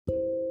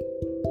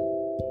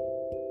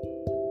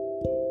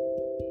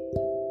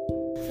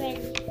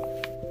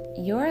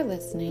You're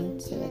listening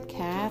to the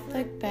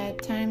Catholic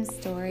Bedtime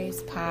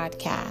Stories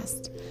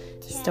podcast.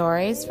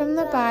 Stories from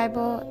the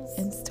Bible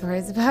and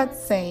stories about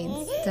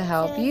saints to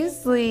help you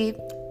sleep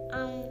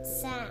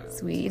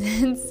sweet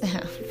and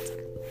sound.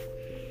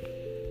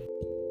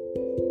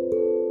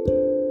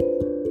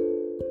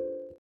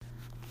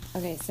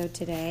 Okay, so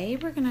today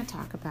we're going to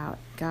talk about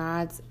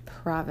God's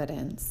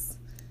Providence.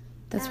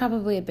 That's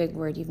probably a big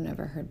word you've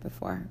never heard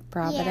before.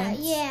 Providence?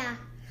 Yeah.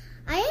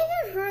 I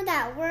haven't heard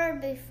that word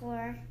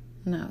before.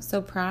 No.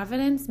 So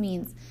providence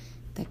means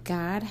that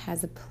God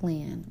has a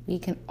plan. We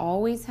can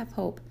always have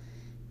hope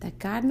that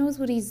God knows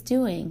what he's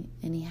doing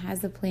and he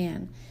has a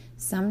plan.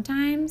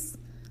 Sometimes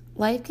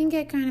life can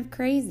get kind of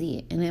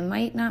crazy and it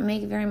might not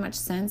make very much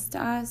sense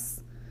to us.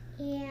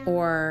 Yeah.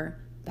 Or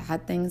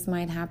bad things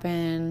might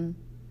happen.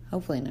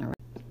 Hopefully not.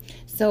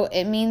 So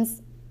it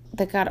means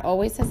that God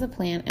always has a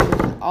plan and we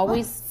can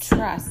always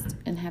trust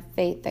and have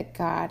faith that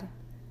God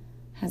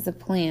has a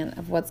plan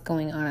of what's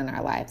going on in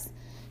our lives.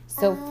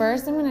 So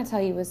first I'm going to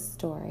tell you a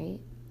story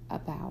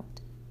about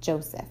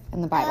Joseph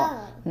in the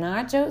Bible.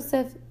 Not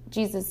Joseph,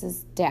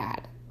 Jesus'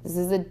 dad. This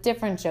is a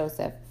different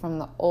Joseph from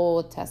the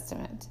Old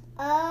Testament.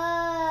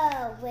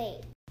 Oh,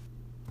 wait.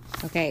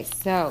 Okay,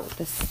 so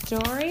the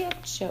story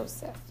of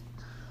Joseph.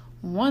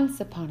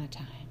 Once upon a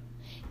time,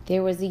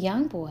 there was a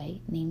young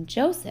boy named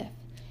Joseph.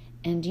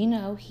 And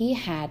he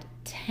had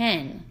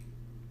 10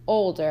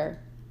 older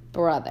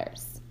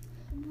brothers.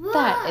 Whoa.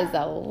 That is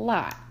a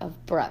lot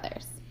of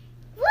brothers.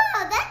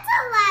 Whoa, that's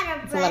a lot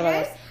of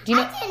brothers. I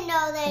didn't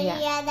know that he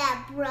had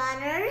that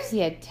brothers. He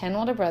had 10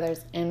 older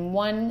brothers and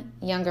one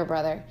younger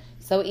brother.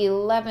 So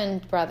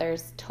 11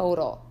 brothers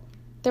total.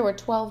 There were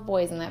 12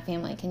 boys in that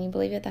family. Can you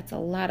believe it? That's a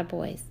lot of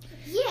boys.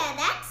 Yeah,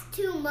 that's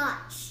too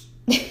much.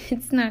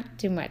 It's not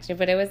too much,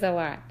 but it was a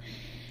lot.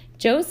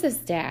 Joseph's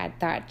dad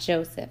thought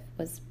Joseph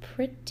was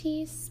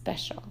pretty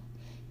special.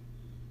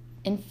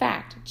 In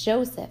fact,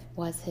 Joseph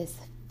was his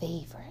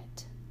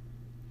favorite.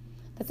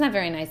 That's not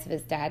very nice of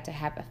his dad to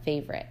have a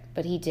favorite,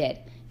 but he did.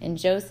 And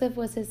Joseph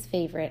was his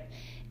favorite.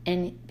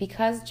 And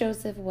because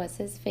Joseph was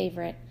his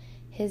favorite,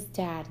 his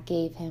dad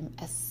gave him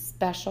a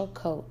special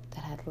coat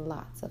that had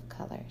lots of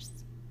colors.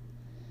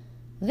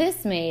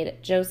 This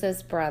made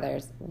Joseph's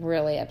brothers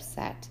really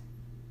upset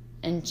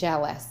and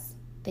jealous.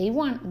 They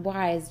want,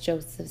 why is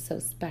Joseph so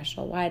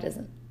special?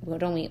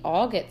 Don't we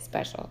all get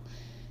special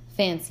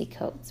fancy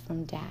coats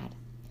from dad?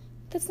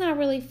 That's not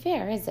really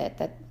fair, is it?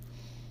 That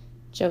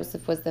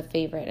Joseph was the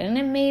favorite. And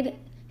it made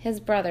his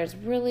brothers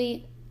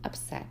really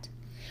upset.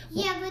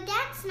 Yeah, but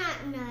that's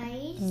not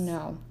nice.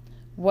 No.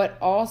 What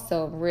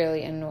also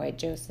really annoyed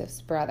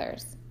Joseph's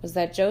brothers was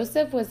that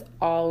Joseph was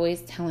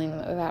always telling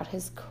them about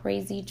his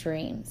crazy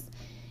dreams.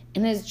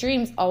 And his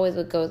dreams always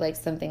would go like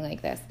something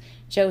like this.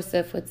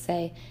 Joseph would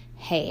say,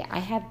 "Hey, I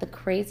had the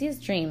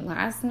craziest dream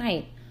last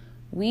night.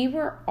 We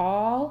were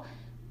all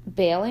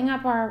baling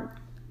up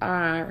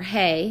our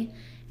hay,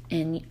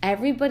 and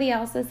everybody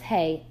else's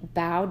hay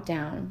bowed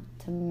down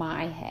to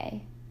my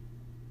hay."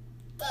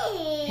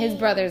 His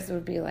brothers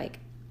would be like,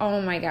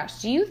 "Oh my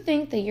gosh, do you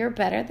think that you're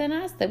better than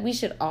us? That we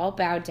should all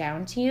bow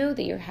down to you?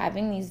 That you're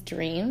having these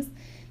dreams?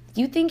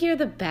 Do you think you're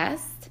the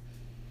best?"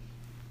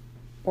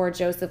 Or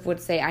Joseph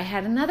would say, "I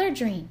had another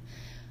dream.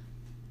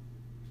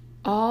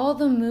 All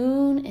the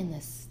moon and the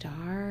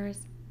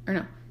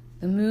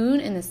moon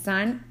and the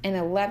sun and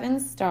 11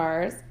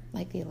 stars,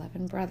 like the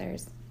 11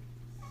 brothers,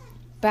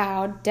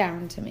 bowed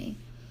down to me.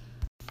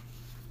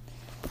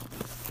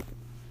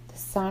 The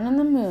sun and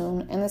the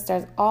moon and the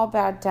stars all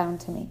bowed down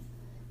to me."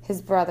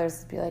 His brothers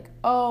would be like,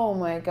 "Oh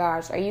my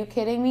gosh, are you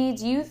kidding me?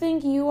 Do you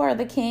think you are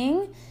the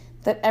king?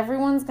 That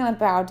everyone's going to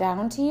bow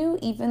down to you,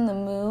 even the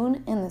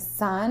moon and the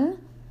sun?"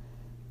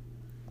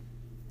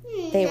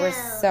 They were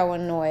so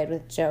annoyed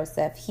with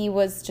Joseph. He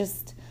was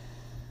just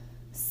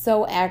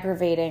so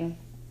aggravating.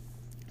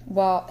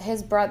 Well,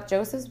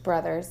 Joseph's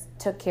brothers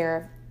took care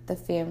of the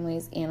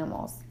family's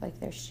animals, like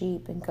their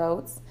sheep and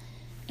goats.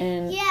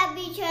 And yeah,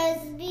 because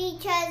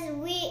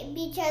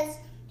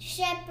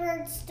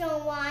shepherds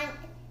don't want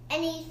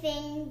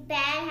anything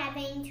bad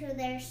happening to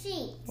their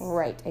sheep.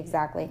 Right,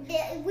 exactly. They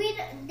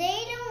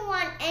don't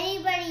want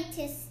anybody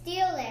to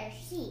steal their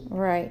sheep.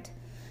 Right.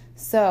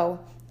 So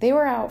they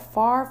were out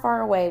far,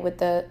 far away with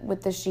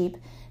the sheep,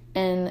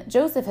 and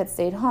Joseph had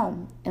stayed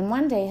home. And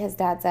one day his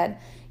dad said,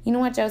 "You know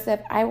what,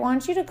 Joseph? I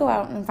want you to go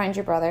out and find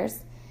your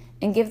brothers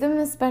and give them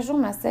a special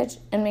message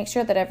and make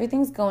sure that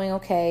everything's going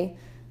okay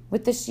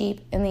with the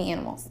sheep and the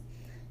animals."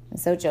 And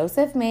so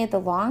Joseph made the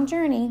long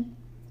journey.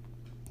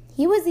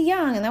 He was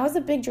young, and that was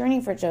a big journey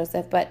for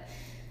Joseph, but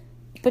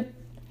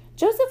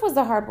Joseph was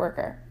a hard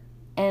worker,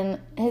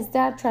 and his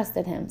dad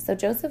trusted him. So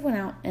Joseph went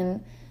out,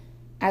 and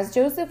as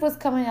Joseph was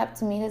coming up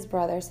to meet his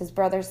brothers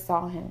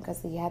saw him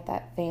because he had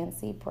that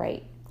fancy,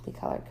 brightly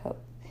colored coat.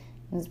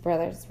 And his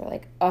brothers were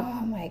like,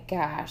 "Oh my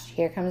gosh,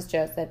 here comes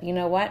Joseph. You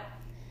know what?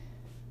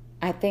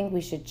 I think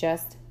we should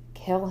just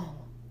kill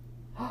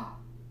him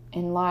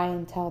and lie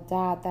and tell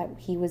Dad that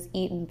he was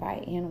eaten by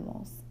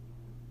animals.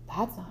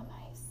 That's not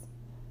nice."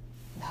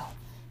 No.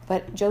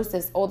 But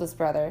Joseph's oldest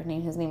brother,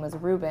 his name was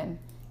Reuben,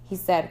 he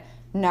said,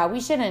 no,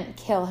 we shouldn't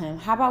kill him.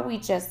 How about we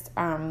just,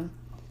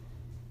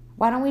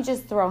 why don't we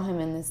just throw him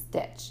in this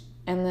ditch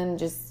and then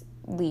just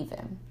leave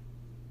him?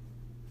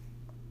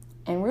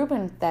 And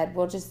Reuben thought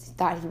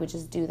he would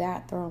just do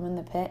that, throw him in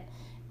the pit,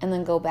 and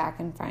then go back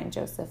and find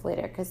Joseph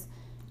later. Because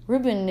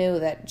Reuben knew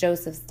that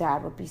Joseph's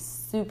dad would be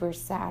super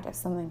sad if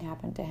something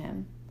happened to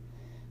him.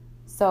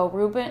 So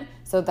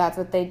that's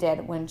what they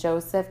did. When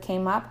Joseph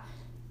came up,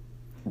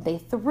 they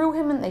threw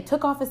him in, they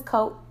took off his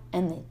coat,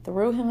 and they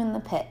threw him in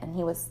the pit, and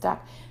he was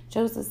stuck.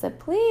 Joseph said,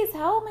 please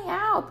help me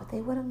out, but they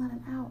wouldn't let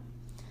him out.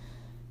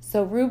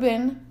 So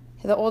Reuben,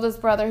 the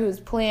oldest brother whose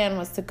plan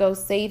was to go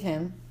save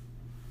him,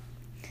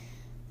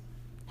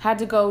 had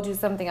to go do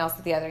something else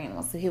with the other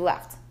animals, so he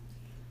left.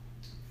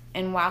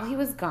 And while he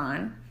was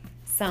gone,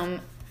 some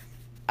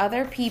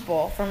other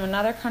people from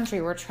another country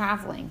were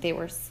traveling. They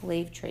were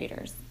slave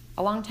traders.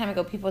 A long time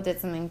ago, people did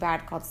something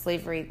bad called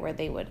slavery, where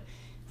they would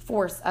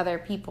force other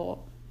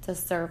people to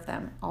serve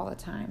them all the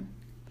time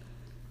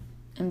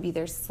and be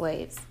their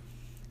slaves.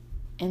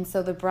 And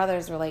so the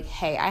brothers were like,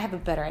 hey, I have a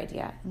better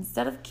idea.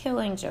 Instead of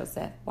killing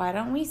Joseph, why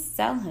don't we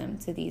sell him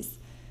to these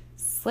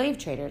slave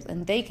traders,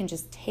 and they can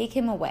just take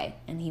him away,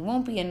 and he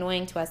won't be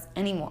annoying to us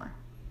anymore.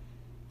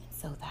 And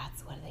so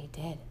that's what they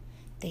did.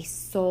 They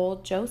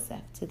sold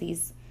Joseph to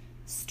these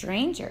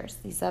strangers,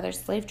 these other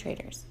slave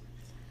traders.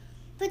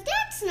 But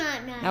that's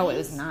not nice. No, it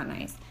was not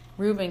nice.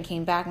 Reuben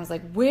came back and was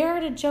like, where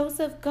did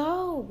Joseph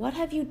go? What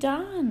have you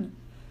done?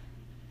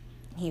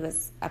 He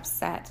was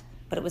upset,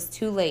 but it was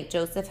too late.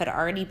 Joseph had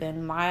already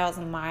been miles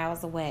and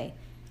miles away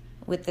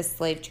with the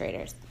slave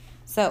traders.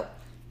 So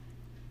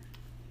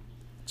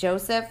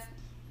Joseph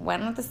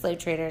went with the slave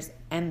traders,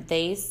 and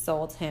they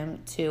sold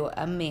him to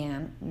a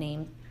man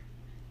named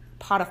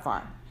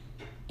Potiphar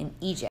in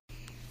Egypt.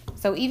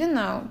 So even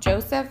though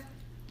Joseph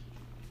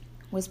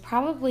was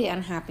probably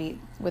unhappy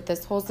with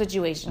this whole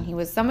situation, he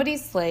was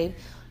somebody's slave,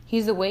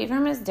 he's away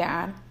from his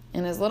dad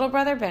and his little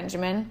brother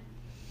Benjamin,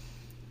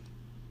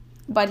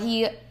 but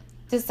he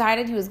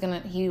decided he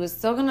was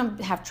still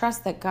gonna have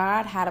trust that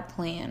God had a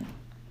plan.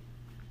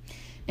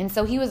 And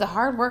so he was a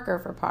hard worker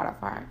for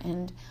Potiphar,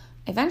 and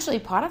eventually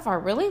Potiphar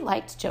really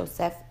liked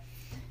Joseph,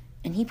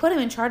 and he put him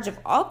in charge of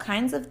all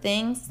kinds of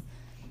things,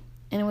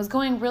 and it was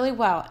going really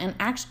well. And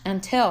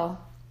until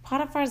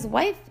Potiphar's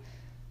wife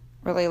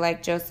really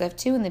liked Joseph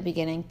too in the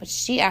beginning, but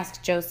she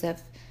asked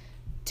Joseph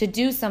to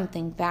do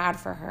something bad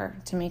for her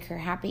to make her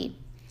happy.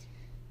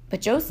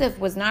 But Joseph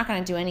was not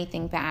going to do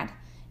anything bad.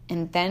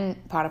 And then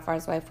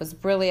Potiphar's wife was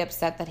really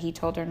upset that he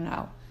told her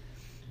no.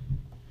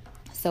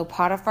 So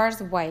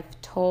Potiphar's wife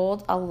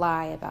told a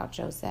lie about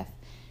Joseph.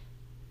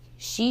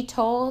 She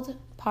told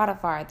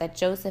Potiphar that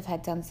Joseph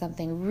had done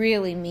something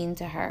really mean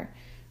to her,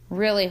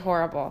 really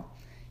horrible.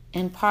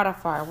 And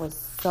Potiphar was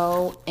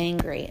so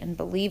angry and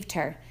believed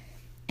her,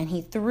 and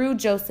he threw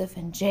Joseph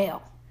in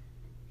jail.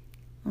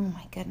 Oh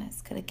my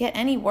goodness, could it get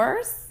any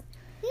worse?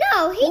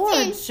 No, he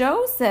didn't. Poor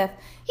Joseph.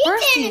 He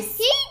was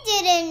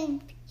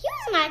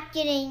not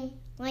getting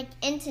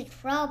into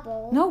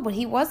trouble. No, but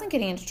he wasn't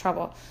getting into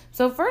trouble.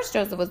 So first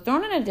Joseph was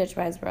thrown in a ditch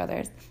by his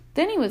brothers.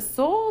 Then he was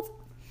sold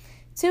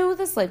to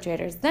the slave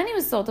traders. Then he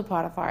was sold to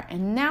Potiphar.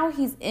 And now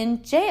he's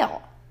in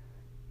jail.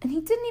 And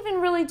he didn't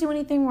even really do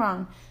anything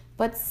wrong.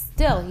 But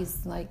still,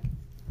 he's like,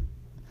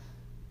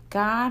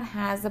 God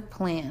has a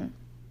plan.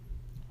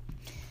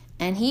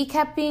 And he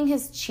kept being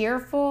his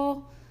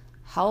cheerful,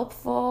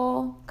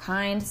 helpful,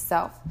 kind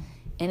self.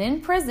 And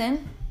in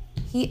prison,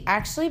 he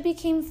actually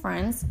became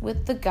friends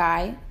with the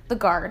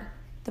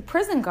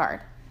prison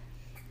guard.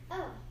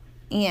 Oh.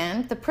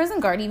 And the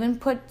prison guard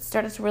even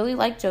started to really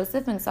like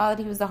Joseph and saw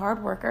that he was a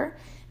hard worker.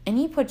 And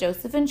he put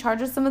Joseph in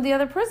charge of some of the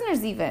other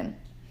prisoners even.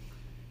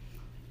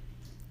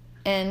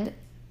 And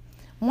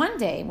one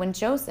day when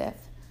Joseph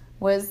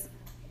was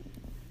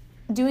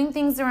doing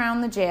things around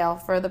the jail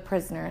for the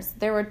prisoners,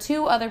 there were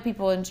two other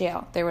people in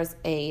jail. There was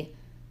a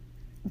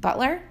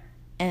butler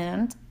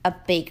and a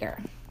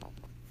baker.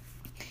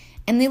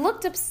 And they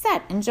looked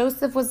upset, and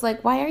Joseph was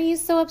like, why are you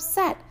so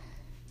upset?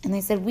 And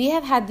they said, we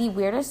have had the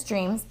weirdest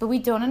dreams, but we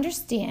don't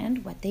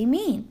understand what they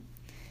mean.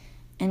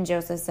 And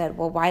Joseph said,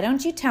 well, why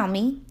don't you tell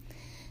me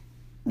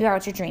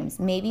about your dreams?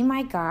 Maybe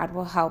my God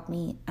will help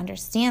me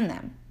understand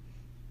them.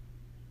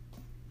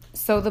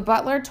 So the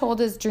butler told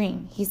his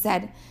dream. He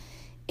said,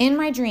 in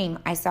my dream,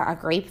 I saw a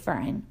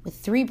grapevine with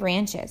 3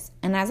 branches,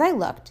 and as I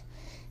looked,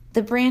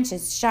 the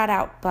branches shot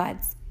out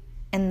buds,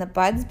 and the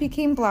buds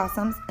became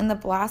blossoms, and the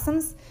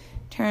blossoms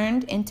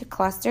turned into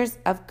clusters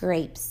of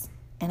grapes.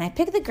 And I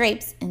picked the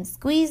grapes and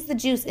squeezed the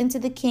juice into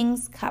the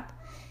king's cup,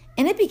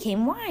 and it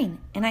became wine,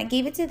 and I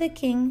gave it to the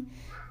king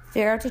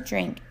Pharaoh to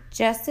drink,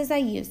 just as I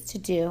used to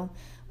do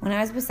when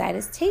I was beside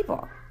his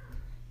table.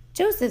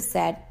 Joseph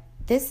said,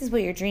 this is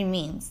what your dream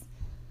means.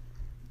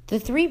 The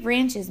 3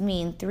 branches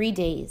mean 3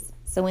 days.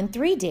 So in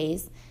 3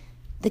 days,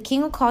 the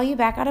king will call you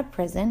back out of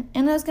prison,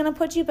 and is going to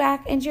put you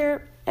back at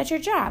your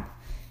job.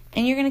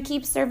 And you're going to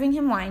keep serving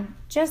him wine,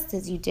 just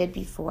as you did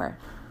before.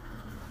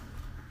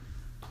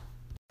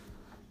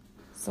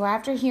 So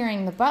after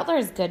hearing the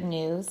butler's good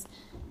news,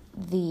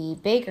 the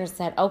baker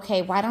said,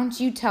 okay, why don't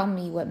you tell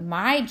me what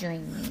my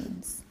dream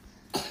means?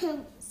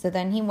 So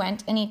then he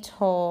went and he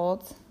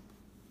told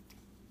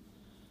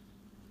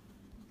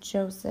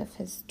Joseph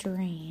his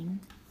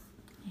dream.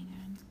 Hang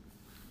on.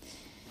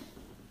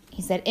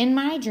 He said, in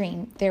my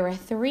dream, there were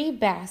 3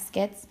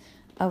 baskets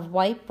of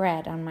white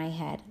bread on my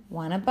head,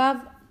 one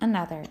above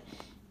another.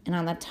 And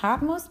on the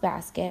topmost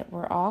basket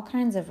were all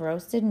kinds of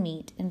roasted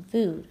meat and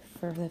food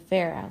for the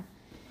Pharaoh.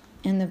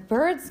 And the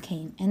birds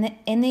came, and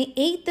they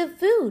ate the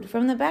food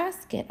from the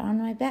basket on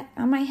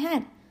my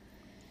head.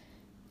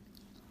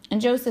 And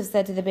Joseph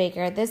said to the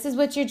baker, this is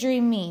what your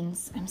dream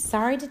means. I'm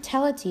sorry to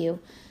tell it to you,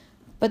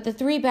 but the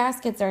 3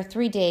 baskets are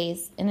 3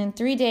 days. And in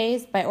 3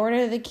 days, by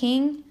order of the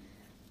king,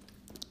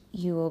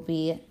 you will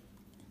be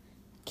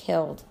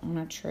killed on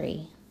a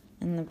tree.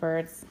 And the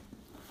birds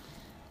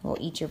will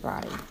eat your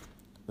body.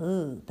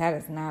 Ooh, that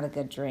is not a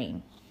good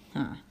dream.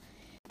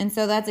 And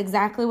so that's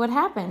exactly what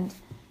happened.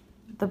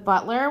 The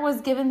butler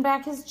was given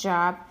back his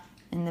job,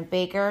 and the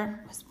baker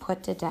was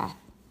put to death.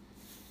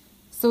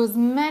 So it was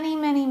many,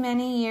 many,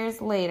 many years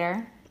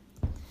later.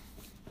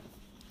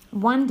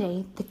 One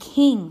day, the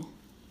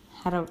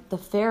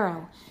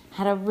Pharaoh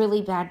had a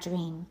really bad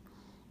dream,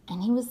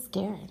 and he was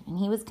scared, and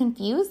he was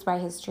confused by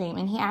his dream,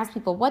 and he asked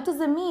people, "What does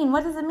it mean?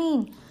 What does it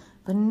mean?"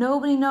 But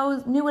nobody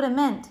knew what it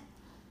meant.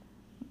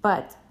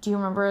 But do you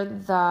remember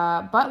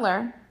the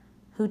butler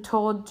who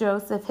told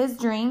Joseph his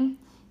dream?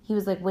 He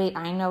was like, wait,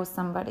 I know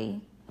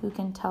somebody who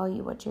can tell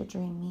you what your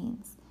dream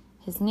means.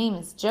 His name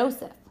is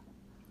Joseph.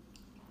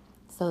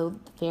 So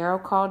Pharaoh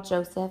called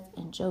Joseph,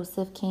 and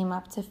Joseph came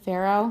up to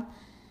Pharaoh,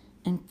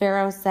 and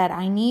Pharaoh said,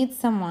 I need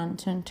someone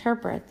to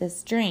interpret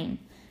this dream.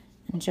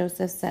 And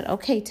Joseph said,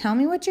 okay, tell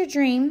me what your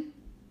dream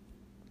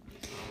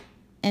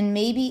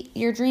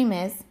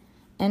is,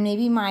 and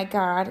maybe my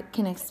God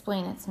can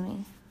explain it to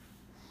me.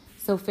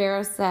 So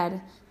Pharaoh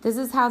said, this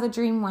is how the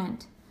dream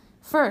went.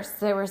 First,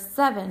 there were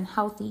 7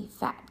 healthy,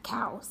 fat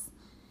cows.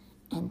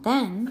 And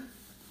then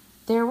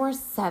there were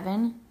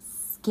 7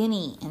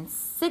 skinny and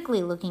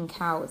sickly-looking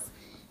cows.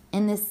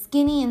 And the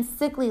skinny and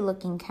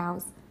sickly-looking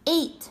cows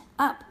ate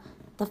up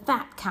the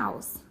fat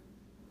cows.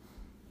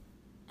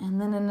 And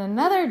then in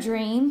another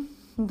dream,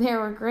 there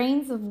were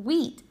grains of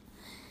wheat.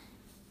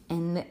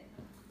 And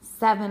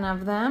 7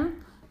 of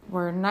them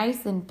were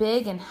nice and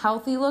big and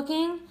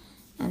healthy-looking.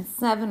 And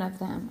 7 of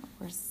them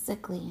were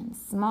sickly and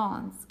small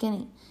and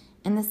skinny.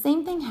 And the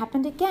same thing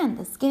happened again.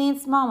 The skinny and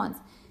small ones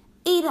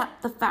ate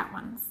up the fat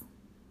ones.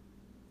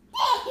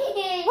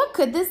 What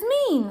could this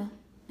mean?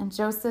 And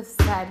Joseph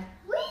said,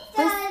 Wheat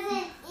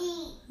doesn't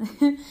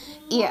eat.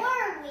 Yeah,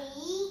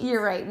 Wheat.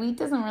 you're right. Wheat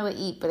doesn't really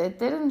eat, but it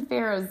did in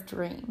Pharaoh's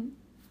dream.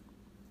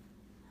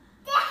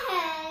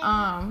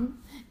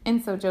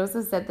 And so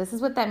Joseph said, this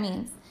is what that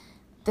means.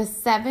 The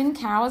 7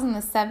 cows and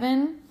the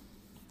 7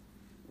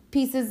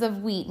 pieces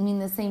of wheat mean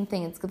the same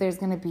thing. There's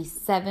going to be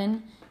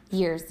 7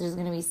 years. There's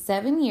going to be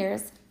 7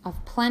 years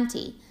of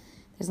plenty.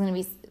 There's going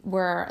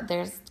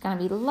to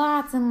be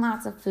lots and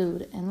lots of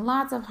food and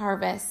lots of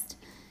harvest.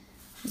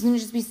 There's going to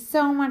just be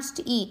so much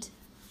to eat.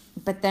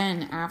 But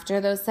then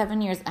after those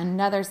 7 years,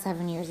 another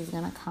 7 years is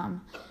going to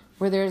come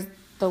where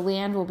the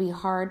land will be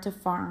hard to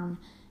farm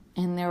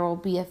and there will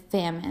be a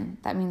famine.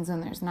 That means when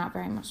there's not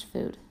very much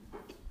food.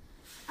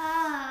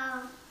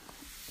 Oh.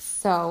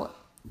 So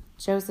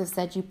Joseph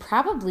said, you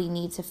probably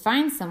need to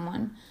find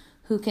someone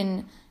who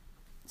can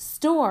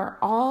store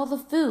all the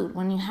food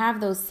when you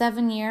have those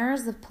 7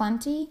 years of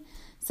plenty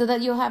so that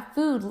you'll have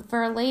food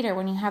for later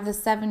when you have the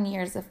 7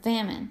 years of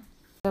famine.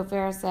 So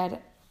Pharaoh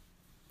said,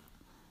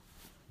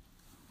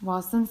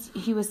 well, since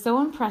he was so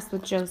impressed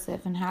with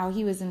Joseph and how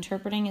he was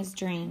interpreting his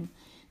dream,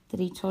 that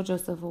he told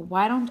Joseph, well,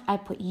 why don't I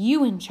put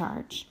you in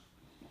charge?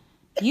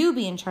 You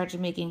be in charge of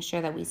making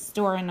sure that we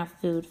store enough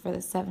food for the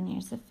 7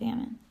 years of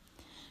famine.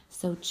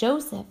 So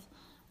Joseph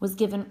was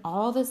given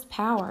all this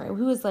power.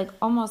 He was like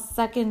almost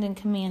second in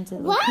command to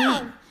the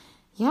king.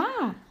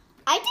 Yeah.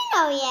 I didn't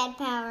know he had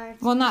powers.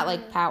 Well, not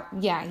like power.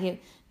 Yeah,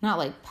 not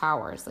like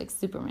powers, like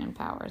Superman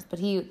powers. But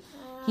he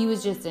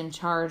was just in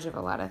charge of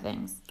a lot of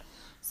things.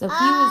 So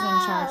he was in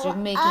charge of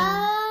making.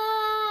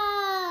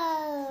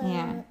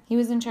 Yeah, he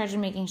was in charge of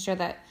making sure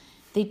that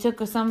they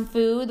took some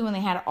food when they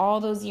had all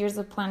those years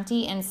of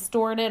plenty and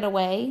stored it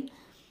away,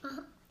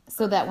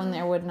 so that when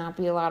there would not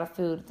be a lot of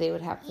food, they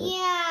would have food.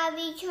 Yeah,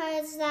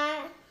 because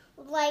that,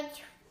 like,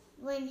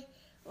 when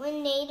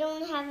they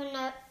don't have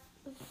enough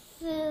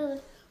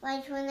food,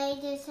 like when they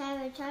just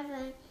have a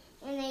chocolate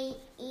and they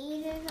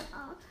eat it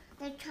all,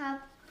 the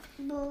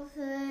choppable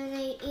food,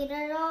 they eat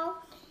it all,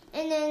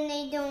 and then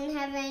they don't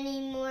have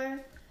any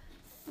more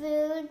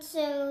food,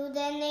 so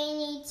then they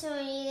need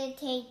somebody to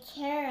take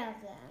care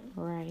of them.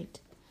 Right.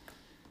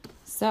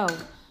 So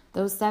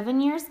those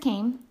 7 years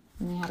came,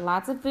 and they had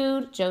lots of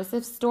food.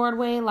 Joseph stored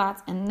away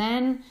lots, and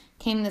then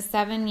came the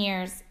 7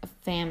 years of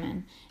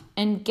famine.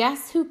 And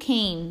guess who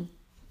came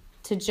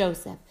to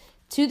Joseph,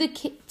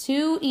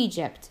 to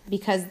Egypt,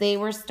 because they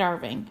were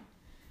starving?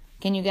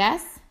 Can you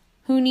guess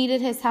who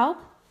needed his help?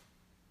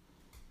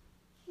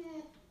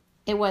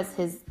 It was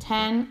his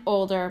 10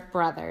 older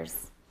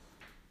brothers.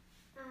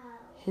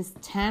 his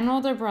 10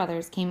 older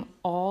brothers came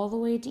all the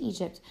way to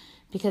Egypt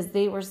because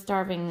they were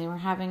starving. They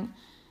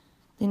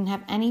didn't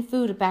have any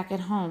food back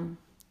at home.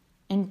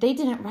 And they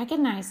didn't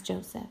recognize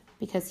Joseph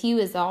because he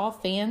was all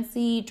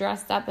fancy,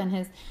 dressed up in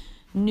his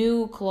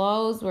new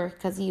clothes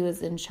because he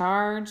was in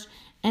charge.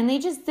 And they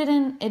just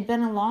didn't. It'd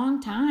been a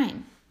long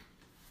time.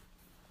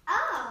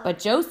 Oh. But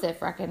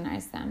Joseph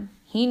recognized them.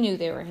 He knew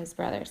they were his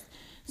brothers.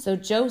 So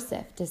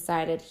Joseph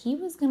decided he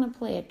was going to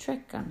play a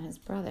trick on his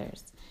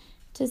brothers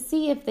to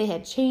see if they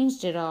had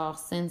changed at all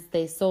since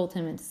they sold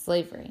him into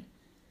slavery.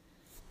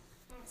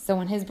 So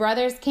when his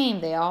brothers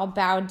came, they all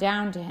bowed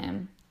down to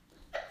him.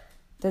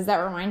 Does that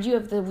remind you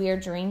of the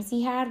weird dreams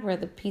he had where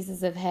the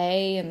pieces of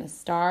hay and the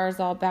stars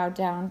all bowed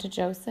down to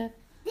Joseph?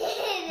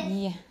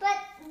 Yeah. But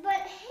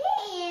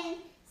hay and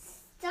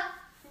stars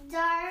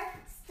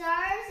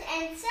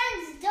and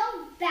suns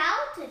don't bow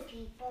to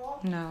people.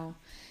 No,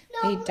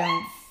 they don't.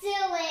 That's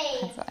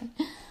silly. That's fine.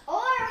 Or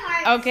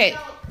hearts Okay.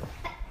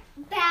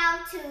 don't bow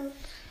to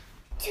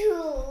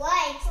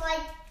lights,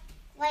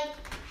 like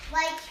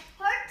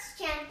hearts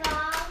can't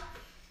bow,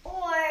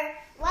 or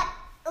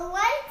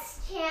lights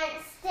can't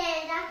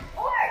stand up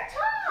or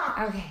talk.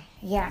 Okay,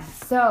 yeah.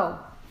 So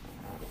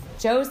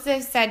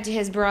Joseph said to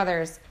his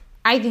brothers,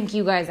 I think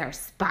you guys are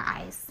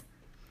spies.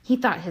 He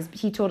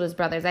told his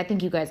brothers, I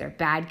think you guys are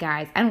bad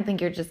guys. I don't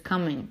think you're just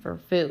coming for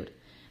food.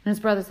 And his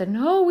brother said,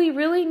 no, we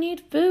really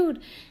need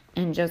food.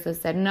 And Joseph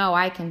said, no,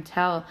 I can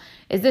tell.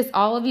 Is this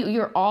all of you?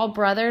 You're all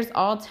brothers,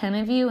 all 10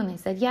 of you? And they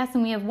said, yes,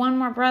 and we have one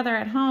more brother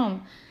at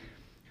home.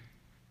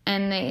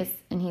 And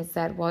he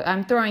said, well,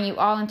 I'm throwing you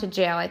all into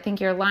jail. I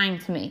think you're lying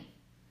to me.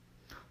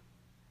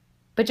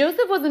 But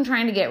Joseph wasn't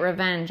trying to get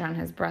revenge on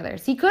his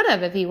brothers. He could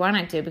have if he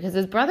wanted to, because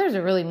his brothers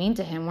are really mean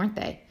to him, weren't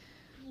they?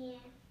 Yeah.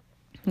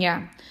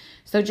 Yeah.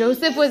 So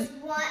Joseph They just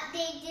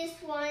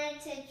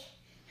wanted to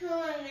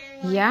kill him.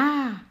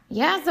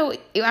 Yeah, so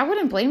I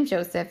wouldn't blame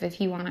Joseph if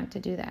he wanted to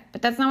do that.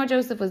 But that's not what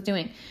Joseph was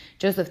doing.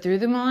 Joseph threw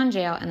them all in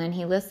jail, and then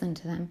he listened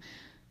to them.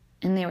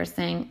 And they were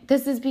saying,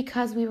 this is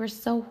because we were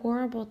so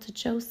horrible to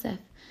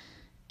Joseph.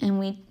 And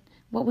we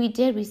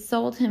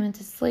sold him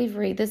into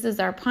slavery. This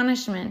is our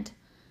punishment.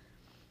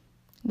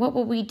 What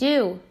will we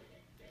do?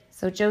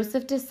 So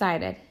Joseph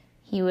decided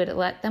he would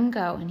let them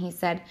go. And he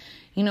said,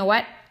 you know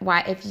what?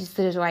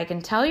 So I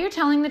can tell you're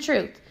telling the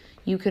truth.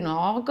 You can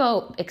all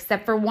go,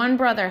 except for one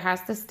brother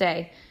has to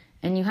stay.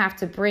 And you have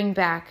to bring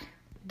back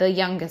the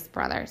youngest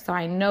brother. So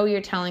I know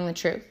you're telling the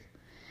truth.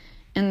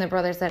 And the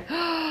brother said,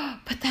 oh,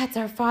 but that's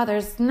our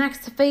father's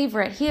next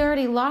favorite. He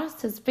already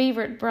lost his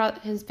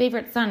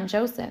favorite son,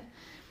 Joseph.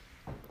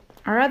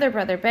 Our other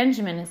brother,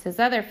 Benjamin, is his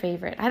other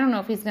favorite. I don't know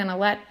if he's going to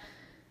let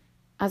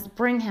us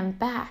bring him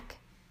back.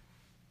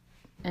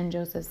 And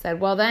Joseph said,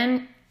 well,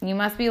 then you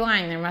must be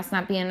lying. There must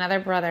not be another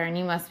brother, and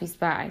you must be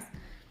spies.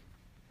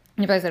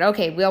 And the brother said,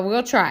 okay,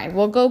 we'll try.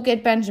 We'll go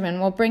get Benjamin.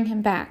 We'll bring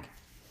him back.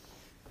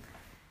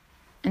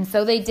 And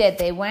so they did.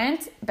 They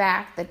went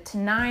back. The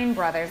 9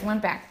 brothers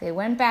went back. They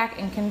went back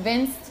and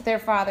convinced their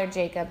father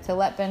Jacob to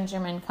let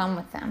Benjamin come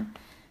with them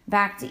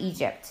back to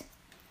Egypt.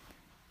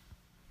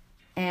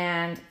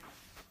 And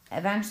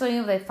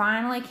eventually they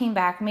finally came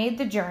back, made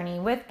the journey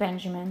with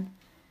Benjamin.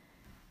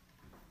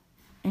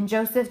 And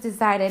Joseph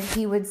decided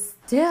he would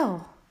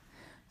still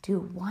do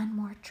one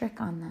more trick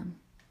on them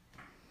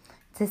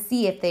to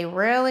see if they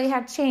really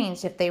had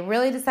changed, if they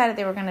really decided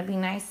they were going to be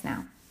nice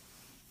now.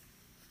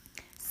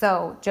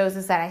 So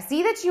Joseph said, I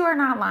see that you are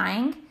not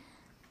lying.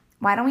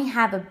 Why don't we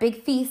have a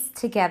big feast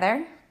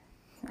together?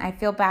 I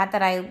feel bad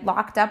that I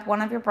locked up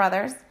one of your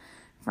brothers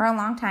for a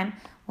long time.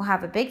 We'll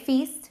have a big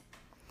feast.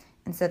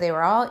 And so they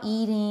were all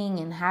eating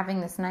and having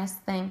this nice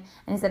thing.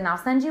 And he said, and I'll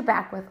send you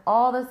back with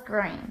all this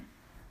grain.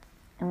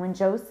 And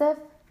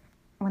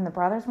when the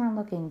brothers weren't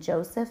looking,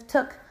 Joseph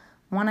took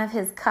one of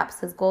his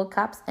cups, his gold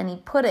cups, and he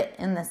put it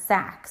in the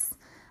sacks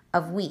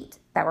of wheat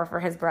that were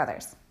for his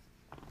brothers.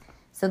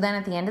 So then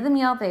at the end of the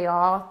meal, they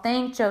all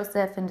thanked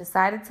Joseph and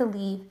decided to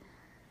leave.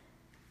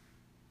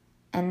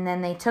 And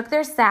then they took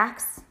their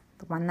sacks,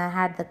 the one that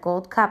had the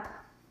gold cup.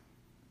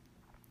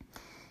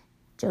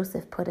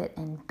 Joseph put it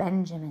in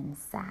Benjamin's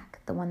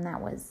sack, the one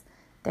that was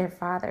their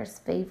father's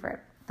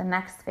favorite, the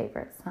next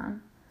favorite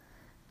son.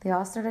 They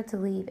all started to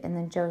leave, and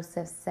then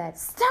Joseph said,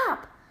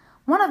 stop!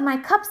 One of my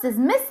cups is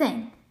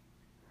missing.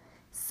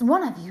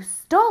 One of you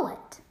stole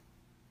it.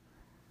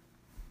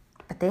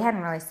 But they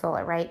hadn't really stole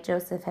it, right?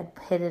 Joseph had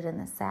hid it in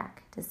the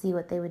sack to see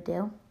what they would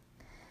do.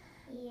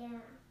 Yeah.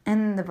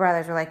 And the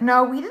brothers were like,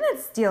 no, we didn't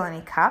steal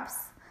any cups.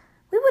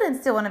 We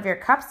wouldn't steal one of your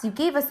cups. You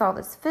gave us all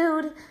this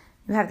food.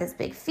 You have this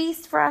big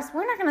feast for us.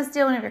 We're not going to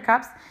steal one of your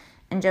cups.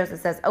 And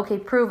Joseph says, okay,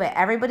 prove it.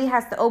 Everybody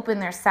has to open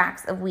their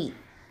sacks of wheat.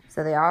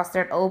 So they all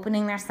start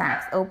opening their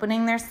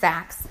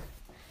sacks.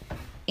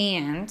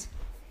 And,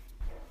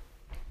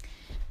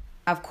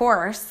 of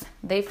course,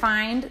 they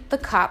find the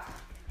cup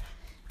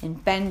in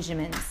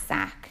Benjamin's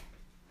sack.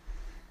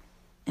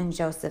 And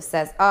Joseph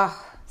says,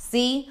 oh,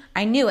 see,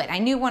 I knew it. I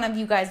knew one of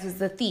you guys was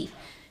the thief.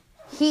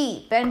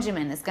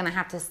 Benjamin, is going to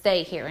have to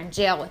stay here in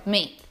jail with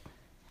me.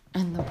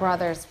 And the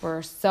brothers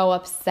were so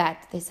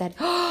upset. They said,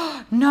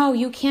 "Oh, no,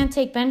 you can't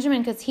take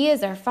Benjamin because he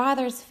is our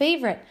father's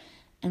favorite."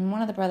 And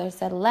one of the brothers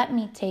said, "Let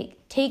me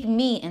take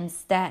me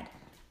instead.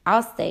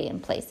 I'll stay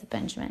in place of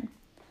Benjamin."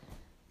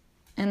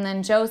 And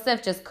then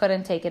Joseph just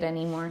couldn't take it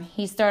anymore.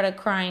 He started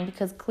crying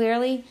because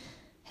clearly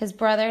his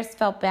brothers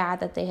felt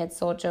bad that they had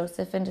sold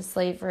Joseph into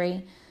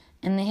slavery,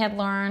 and they had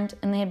learned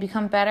and they had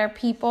become better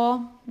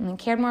people, and they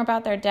cared more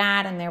about their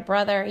dad and their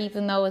brother,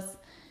 even though it was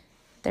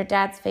their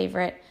dad's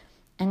favorite.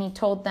 And he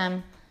told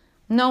them,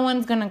 "No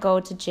one's going to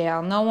go to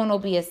jail. No one will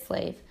be a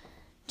slave.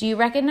 Do you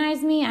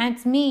recognize me?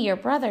 It's me, your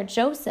brother,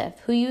 Joseph,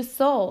 who you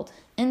sold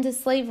into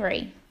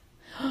slavery."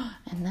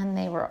 And then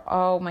they were,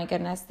 oh my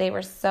goodness, they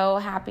were so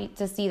happy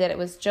to see that it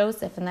was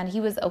Joseph and that he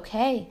was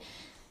okay.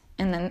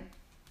 And then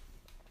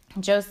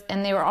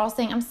and they were all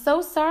saying, I'm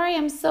so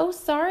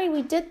sorry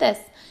we did this.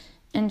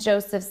 And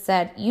Joseph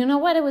said, "You know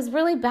what? It was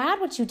really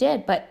bad what you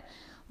did, but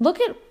look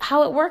at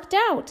how it worked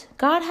out.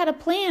 God had a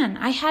plan.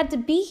 I had to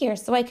be here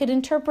so I could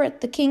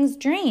interpret the king's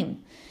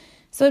dream.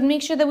 So it'd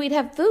make sure that we'd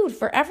have food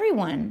for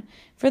everyone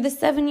for the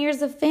 7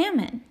 years of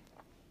famine."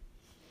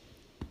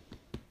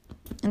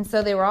 And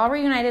so they were all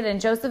reunited, and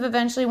Joseph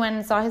eventually went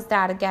and saw his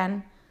dad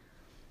again.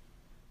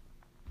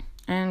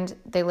 And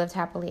they lived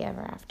happily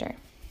ever after.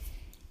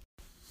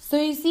 So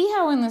you see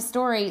how in the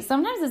story,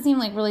 sometimes it seemed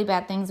like really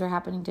bad things were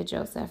happening to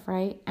Joseph,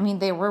 right? I mean,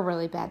 they were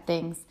really bad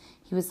things.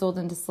 He was sold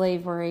into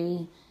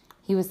slavery.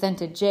 He was sent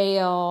to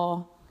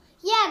jail.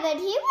 Yeah, but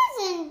he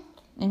wasn't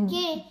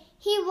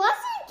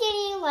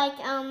getting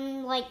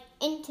like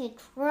into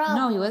trouble.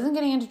 No, he wasn't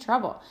getting into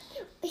trouble.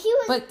 He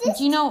was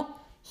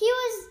he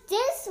was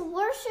just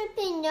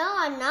worshiping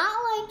God, not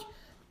like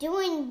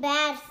doing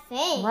bad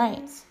things.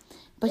 Right.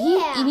 But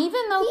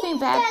even though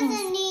bad things, he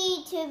doesn't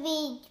need to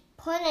be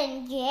put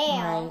in jail.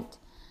 Right.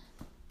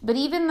 But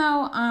even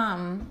though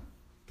all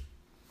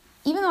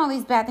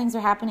these bad things were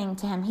happening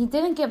to him, he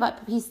didn't give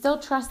up. He still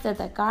trusted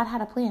that God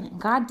had a plan.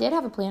 And God did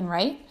have a plan,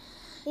 right?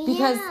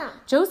 Because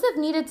Joseph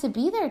needed to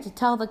be there to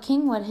tell the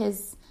king what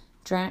his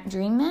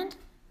dream meant.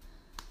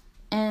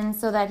 And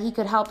so that he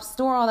could help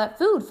store all that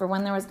food for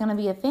when there was going to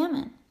be a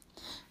famine.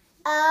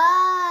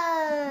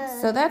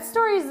 So that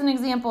story is an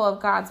example of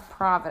God's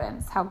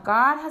providence. How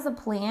God has a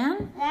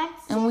plan.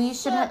 And we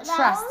should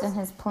trust in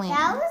his plan.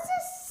 That was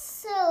a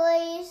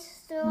silly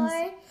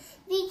story.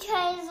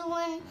 Because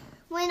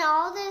when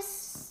all the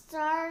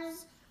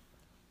stars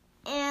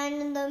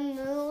and the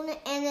moon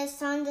and the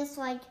sun just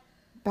like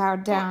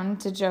bowed down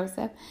to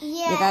Joseph.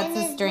 Yeah, that's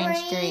a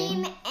strange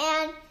dream.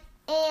 And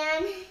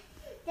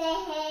the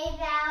hay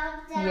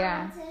bowed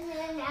down to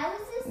him. That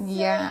was a silly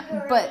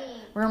dream. But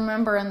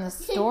remember in the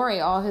story,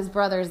 all his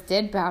brothers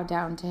did bow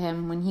down to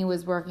him when he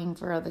was working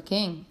for the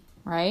king,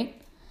 right?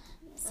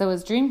 So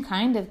his dream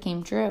kind of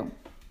came true.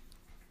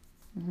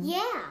 Mm-hmm.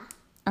 Yeah.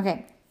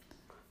 Okay.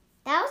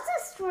 That was a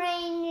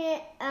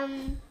strange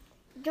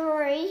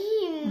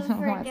dream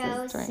for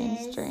Joseph. A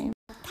strange dream.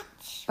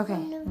 Okay,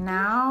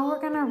 now we're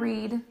going to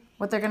read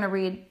what they're going to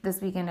read this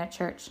weekend at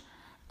church.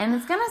 And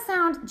it's going to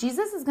sound,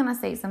 Jesus is going to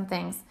say some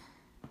things.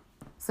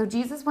 So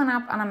Jesus went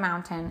up on a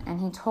mountain and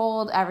he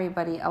told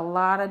everybody a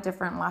lot of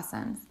different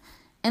lessons.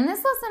 And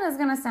this lesson is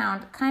going to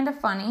sound kind of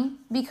funny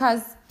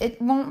because it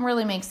won't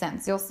really make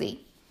sense. You'll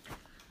see.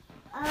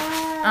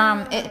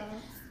 But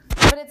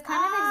it's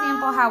kind of an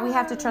example how we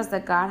have to trust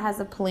that God has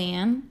a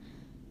plan.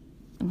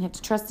 And we have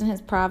to trust in his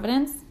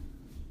providence.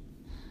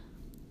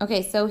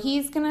 Okay, so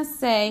he's going to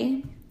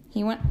say,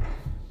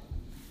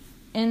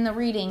 in the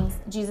readings,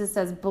 Jesus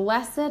says,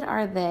 "Blessed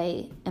are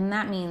they," and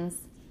that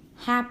means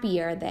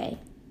happy are they.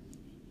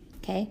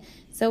 Okay,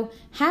 so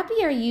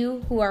happy are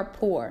you who are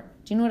poor.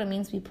 Do you know what it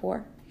means to be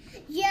poor?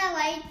 Yeah,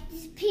 like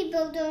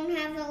people don't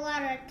have a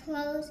lot of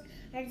clothes,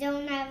 or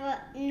don't have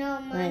no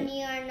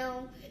money, or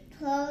no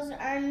clothes,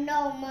 or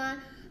no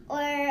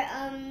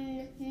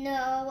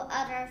no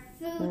other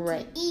food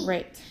to eat.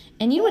 Right.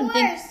 And you wouldn't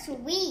think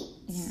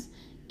sweets. Yeah.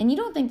 And you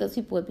don't think those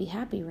people would be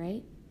happy,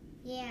 right?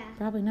 Yeah.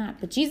 Probably not.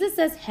 But Jesus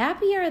says,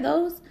 happy are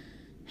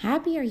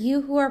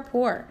you who are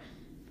poor,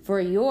 for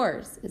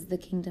yours is the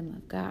kingdom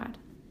of God.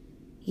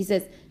 He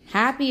says,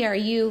 happy are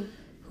you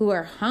who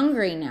are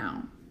hungry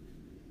now,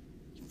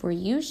 for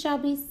you shall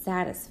be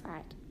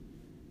satisfied.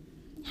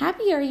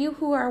 Happy are you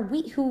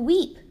who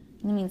weep.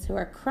 It means who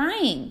are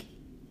crying.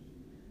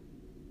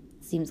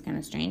 Seems kind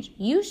of strange.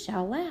 You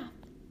shall laugh.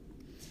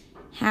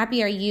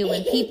 Happy are you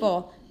when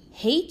people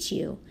hate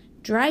you,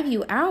 drive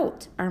you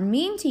out, are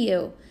mean to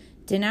you,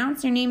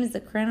 denounce your name as a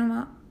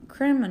criminal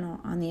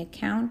on the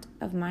account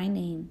of my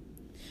name.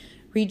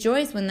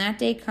 Rejoice when that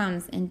day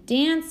comes and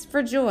dance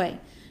for joy,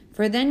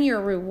 for then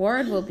your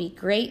reward will be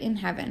great in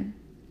heaven.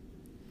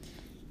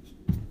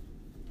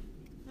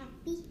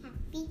 Happy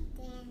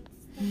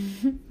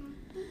dance.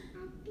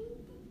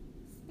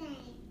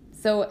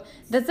 So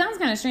that sounds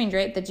kind of strange,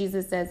 right? That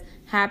Jesus says,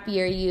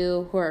 happy are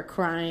you who are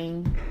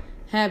crying.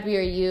 Happy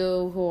are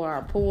you who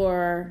are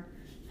poor.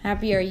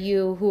 Happy are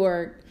you who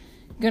are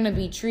going to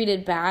be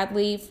treated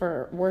badly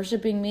for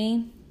worshiping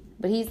me.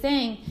 But he's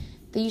saying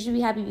that you should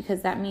be happy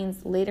because that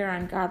means later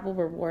on God will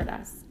reward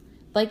us.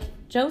 like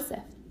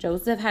Joseph.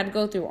 Joseph had to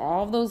go through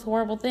all of those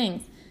horrible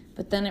things,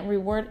 but then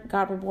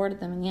God rewarded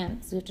them in the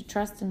end. So we have to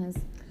trust in his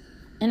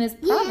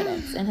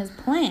providence and his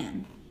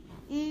plan.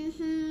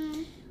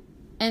 Mm-hmm.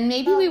 And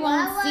maybe we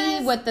won't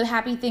see what the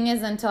happy thing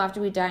is until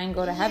after we die and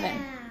go to heaven.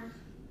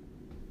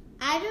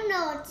 I don't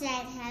know what's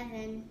at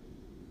heaven.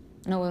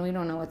 No, we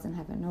don't know what's in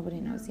heaven. Nobody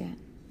knows yet.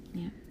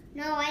 Yeah.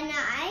 No,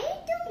 I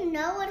don't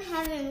know what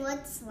heaven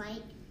looks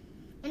like.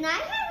 And I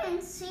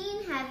haven't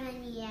seen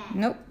heaven yet.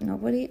 Nope,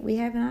 we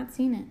have not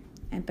seen it.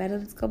 I bet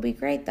it's going to be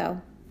great,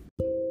 though.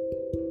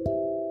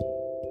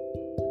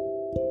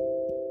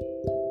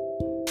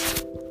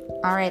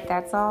 All right,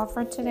 that's all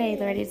for today.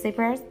 Ready to say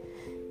prayers?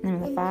 In the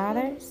name of the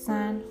Father,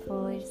 Son,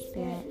 Holy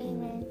Spirit.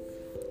 Amen.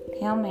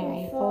 Hail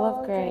Mary, full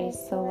of grace,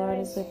 the Lord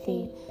is with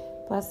thee.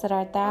 Blessed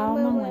art thou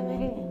among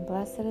women, and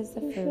blessed is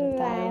the fruit of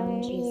thy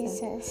womb,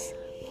 Jesus.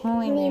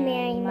 Holy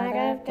Mary,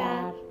 Mother of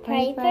God,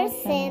 pray for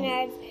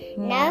sinners,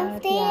 now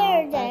at the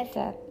hour of death.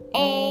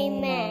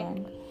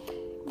 Amen.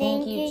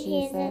 Thank you,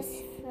 Jesus,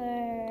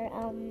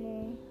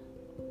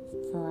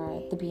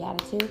 for the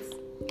Beatitudes.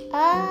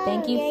 And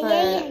thank you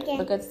for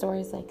the good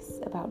stories like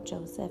about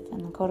Joseph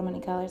and the coat of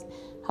many colors.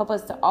 Help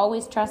us to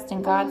always trust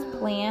in God's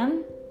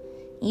plan,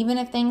 even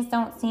if things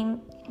don't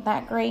seem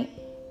that great.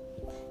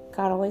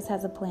 God always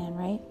has a plan,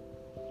 right?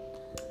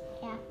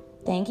 Yeah.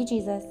 Thank you,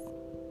 Jesus.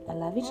 I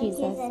love you,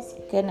 Jesus.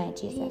 Good night,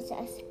 Jesus.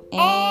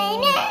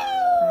 Amen.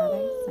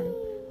 Father, Son,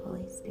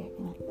 Holy Spirit.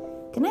 Amen.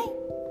 Good night.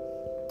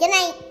 Good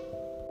night.